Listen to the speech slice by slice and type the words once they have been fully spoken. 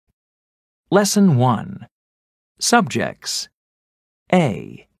Lesson 1. Subjects.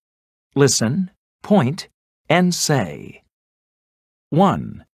 A. Listen, point, and say.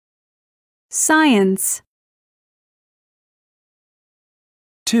 1, Science,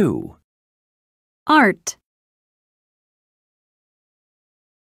 2, art,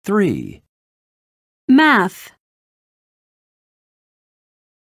 3, math,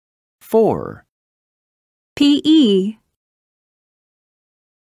 4, PE,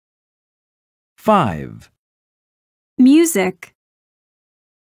 5, music,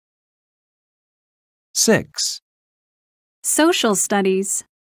 6, social studies.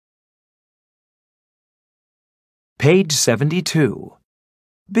 Page 72.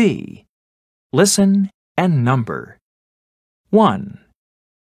 B. Listen and number. 1,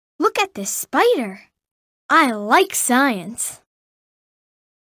 Look at this spider. I like science.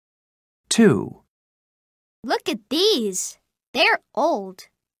 2, Look at these. They're old.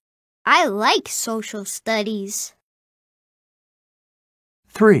 I like social studies.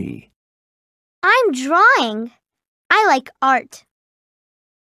 3, I'm drawing. I like art.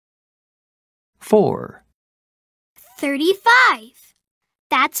 4, 35.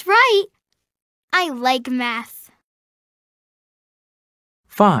 That's right. I like math.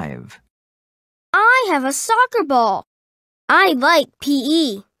 5, I have a soccer ball. I like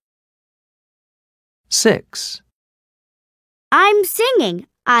PE. 6, I'm singing.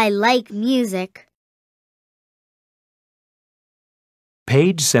 I like music.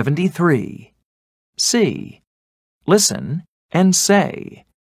 Page 73. C. Listen and say.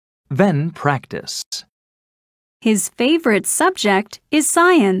 Then practice. His favorite subject is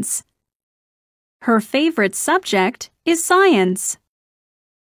science. Her favorite subject is science.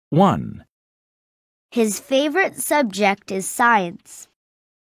 1, His favorite subject is science.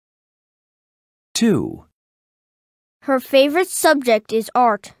 2, Her favorite subject is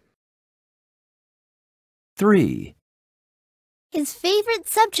art. 3, His favorite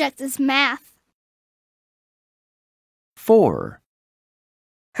subject is math. 4,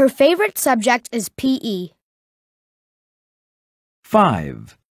 Her favorite subject is PE.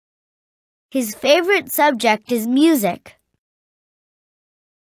 5, His favorite subject is music.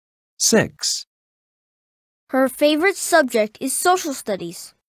 6, Her favorite subject is social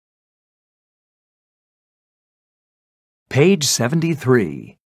studies. Page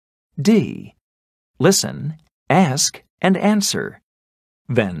 73. D. Listen, ask, and answer.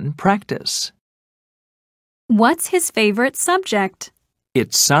 Then practice. What's his favorite subject?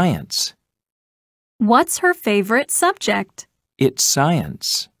 It's science. What's her favorite subject? It's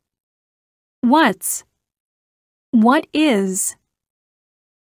science. What's? What is?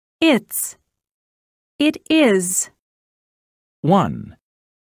 It's. It is. 1,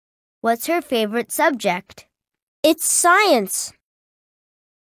 What's her favorite subject? It's science.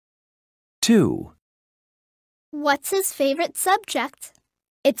 2, What's his favorite subject?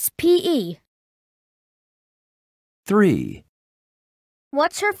 It's PE. 3,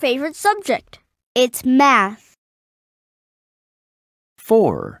 What's her favorite subject? It's math.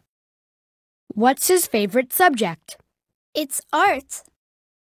 4, What's his favorite subject? It's art.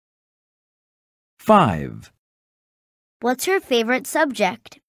 5, What's her favorite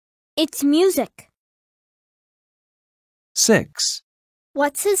subject? It's music. 6,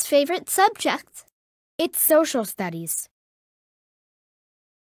 What's his favorite subject? It's social studies.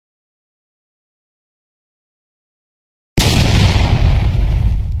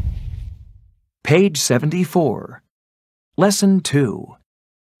 Page 74. Lesson 2.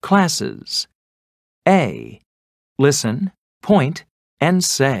 Classes. A. Listen, point, and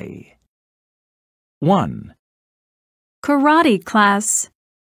say. 1, Karate class.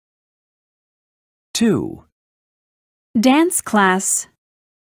 2, Dance class.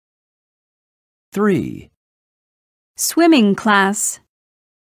 3, Swimming class.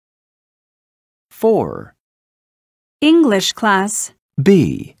 4. English class.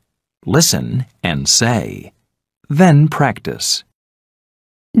 B. Listen and say. Then practice.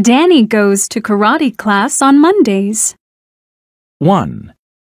 Danny goes to karate class on Mondays. 1,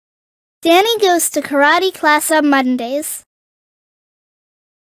 Danny goes to karate class on Mondays.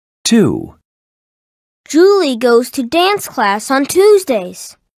 2, Julie goes to dance class on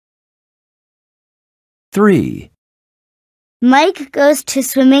Tuesdays. 3, Mike goes to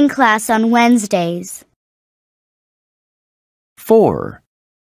swimming class on Wednesdays. 4,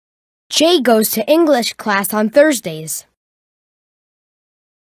 Jay goes to English class on Thursdays.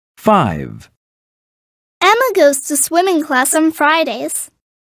 5, Emma goes to swimming class on Fridays.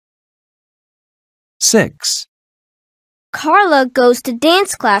 6, Carla goes to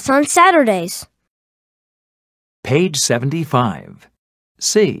dance class on Saturdays. Page 75.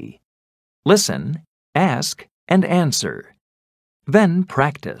 C. Listen, ask, and answer. Then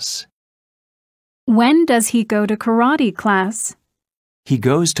practice. When does he go to karate class? He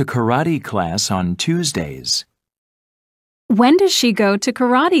goes to karate class on Tuesdays. When does she go to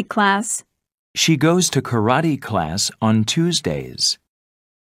karate class? She goes to karate class on Tuesdays.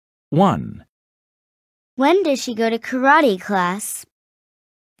 1, When does she go to karate class?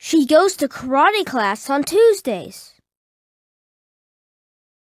 She goes to karate class on Tuesdays.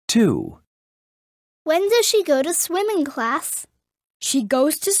 2, When does she go to swimming class? She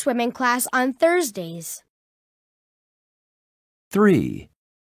goes to swimming class on Thursdays. 3,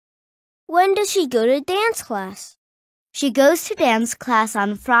 When does she go to dance class? She goes to dance class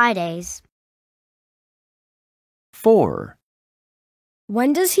on Fridays. 4,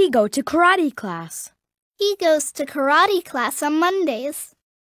 When does he go to karate class? He goes to karate class on Mondays.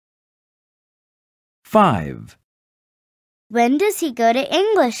 5, When does he go to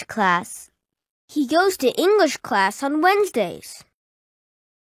English class? He goes to English class on Wednesdays.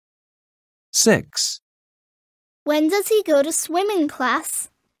 6, When does he go to swimming class?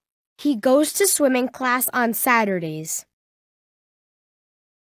 He goes to swimming class on Saturdays.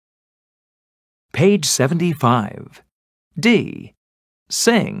 Page 75. D.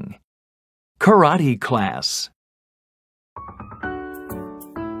 Sing. Karate class.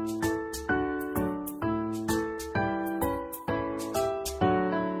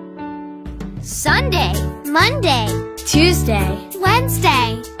 Sunday, Monday, Tuesday,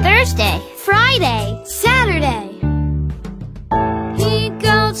 Wednesday, Thursday, Friday, Saturday. He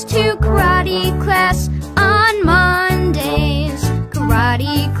goes to karate class on Mondays.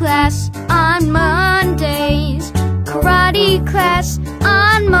 Karate class on Mondays. Karate class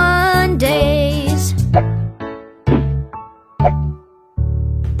on Mondays.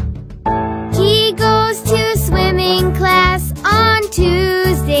 He goes to swimming class on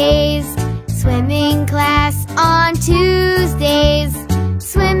Tuesdays. Swimming class on Tuesdays.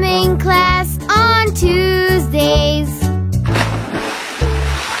 Swimming class on Tuesdays.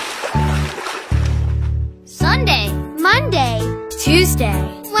 Sunday, Monday, Tuesday,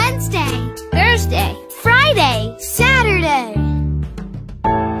 Wednesday, Thursday, Friday, Saturday.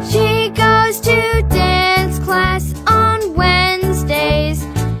 She goes to dance class on Wednesdays.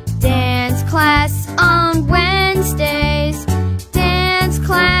 Dance class on Wednesdays. Dance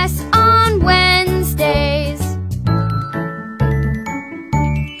class on Wednesdays.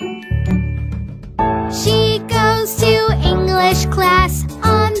 She goes to English class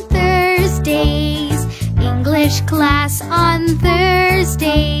on Thursdays. English class on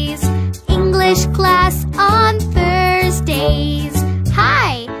Thursdays. English class on Thursdays.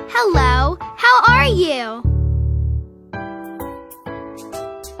 Hi, hello, how are you?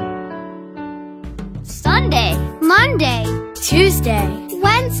 Sunday, Monday, Tuesday,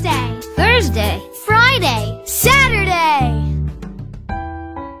 Wednesday, Thursday, Friday, Saturday.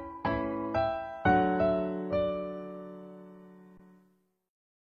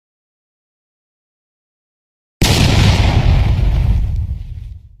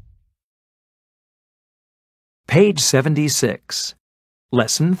 Page 76.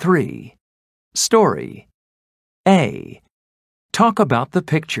 Lesson 3. Story. A. Talk about the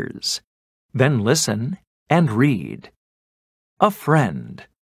pictures. Then listen and read. A friend.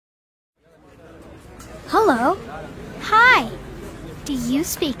 Hello. Hi. Do you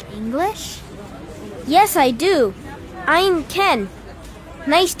speak English? Yes, I do. I'm Ken.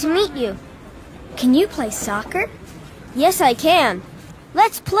 Nice to meet you. Can you play soccer? Yes, I can.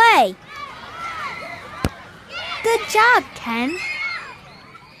 Let's play. Good job, Ken.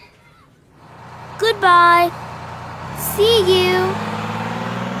 Goodbye. See you.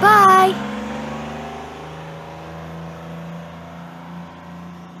 Bye.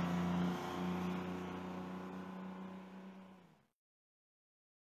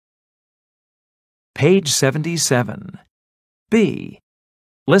 Page 77. B.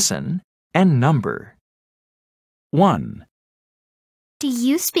 Listen and number. 1, Do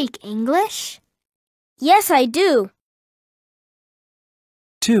you speak English? Yes, I do.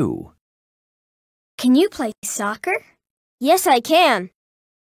 2, Can you play soccer? Yes, I can.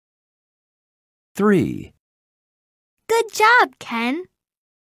 3, Good job, Ken.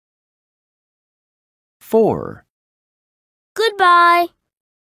 4, Goodbye.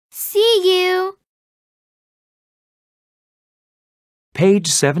 See you. Page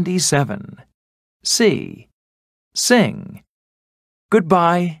 77. C. Sing.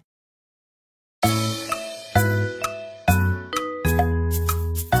 Goodbye.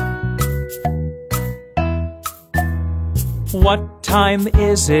 What time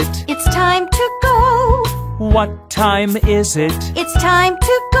is it? It's time to go. What time is it? It's time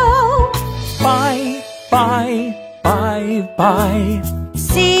to go. Bye, bye, bye.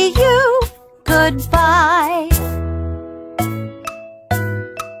 See you. Goodbye.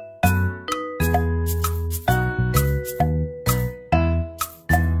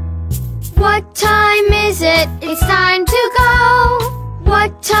 What time is it? It's time to go.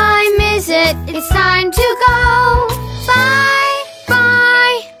 What time is it? It's time to go. Bye,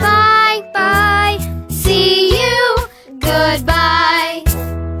 bye, bye, bye. See you. Goodbye.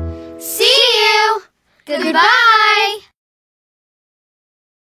 See you. Goodbye.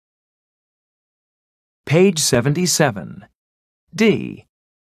 Page 77. D.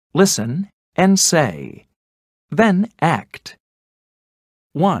 Listen and say. Then act.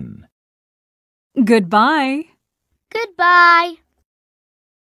 1, Goodbye. Goodbye.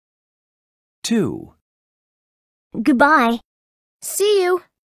 2, Goodbye. See you.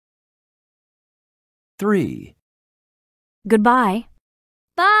 3, Goodbye.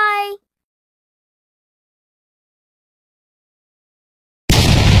 Bye.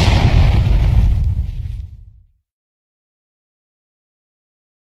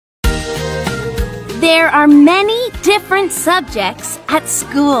 There are many different subjects at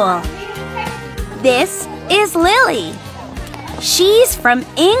school. This is Lily. She's from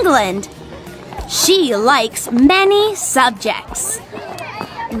England. She likes many subjects.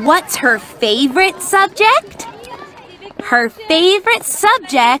 What's her favorite subject? Her favorite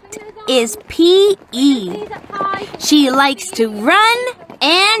subject is PE. She likes to run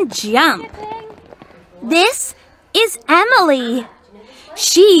and jump. This is Emily.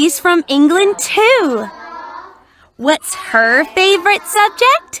 She's from England too. What's her favorite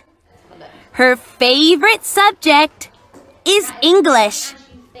subject? Her favorite subject is English.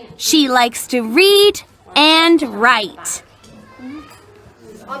 She likes to read and write.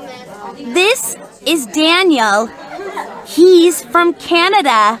 This is Daniel. He's from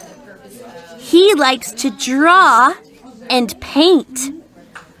Canada. He likes to draw and paint.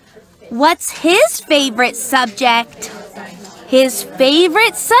 What's his favorite subject? His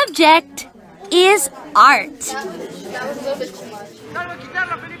favorite subject is art.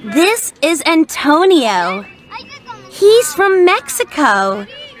 This is Antonio. He's from Mexico.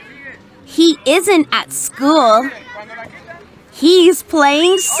 He isn't at school. He's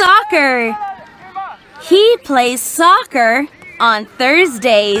playing soccer. He plays soccer on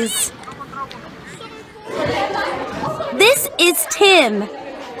Thursdays. This is Tim.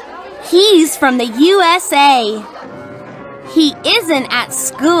 He's from the USA. He isn't at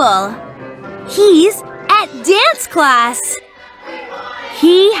school. He's at dance class.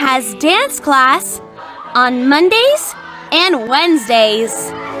 He has dance class on Mondays and Wednesdays.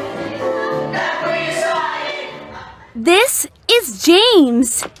 This is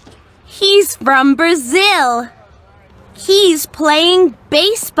James. He's from Brazil. He's playing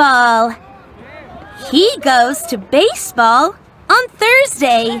baseball. He goes to baseball on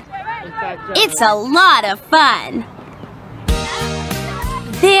Thursday. It's a lot of fun.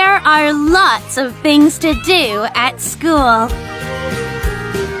 There are lots of things to do at school.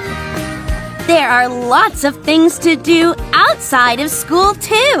 There are lots of things to do outside of school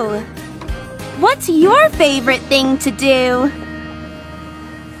too. What's your favorite thing to do?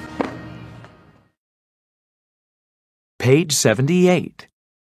 Page 78.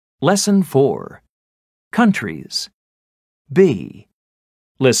 Lesson 4. Countries. B.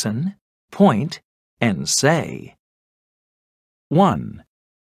 Listen, point, and say. 1,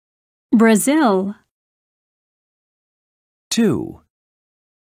 Brazil. 2,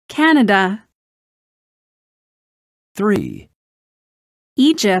 Canada. 3,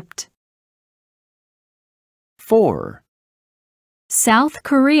 Egypt. 4, South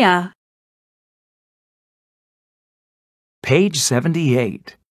Korea. Page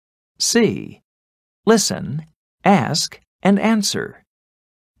 78. C. Listen, ask, and answer.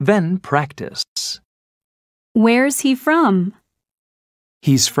 Then practice. Where's he from?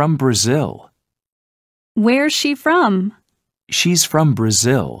 He's from Brazil. Where's she from? She's from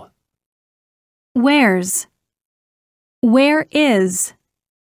Brazil. Where's? Where is?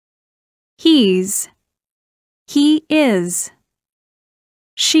 He's. He is.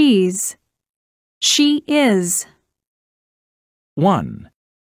 She's. She is. 1,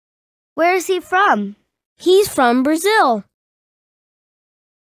 Where's he from? He's from Brazil.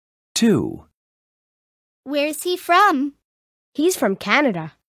 2, Where's he from? He's from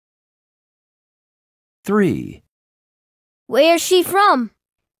Canada. 3, Where's she from?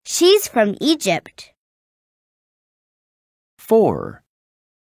 She's from Egypt. 4,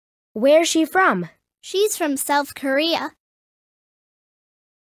 Where's she from? She's from South Korea.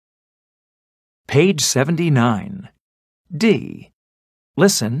 Page 79. D.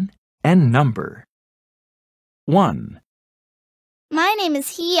 Listen and number. 1, My name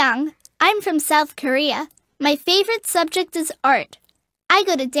is Hee-young. I'm from South Korea. My favorite subject is art. I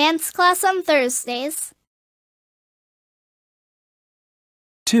go to dance class on Thursdays.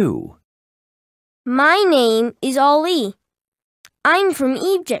 2, My name is Ali. I'm from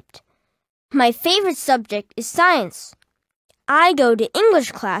Egypt. My favorite subject is science. I go to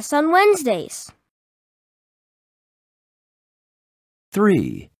English class on Wednesdays.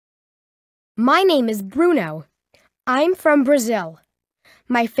 3, My name is Bruno. I'm from Brazil.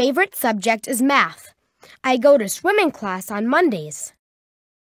 My favorite subject is math. I go to swimming class on Mondays.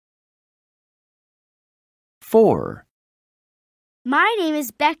 4, My name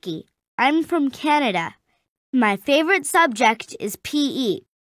is Becky. I'm from Canada. My favorite subject is PE.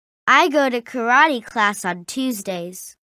 I go to karate class on Tuesdays.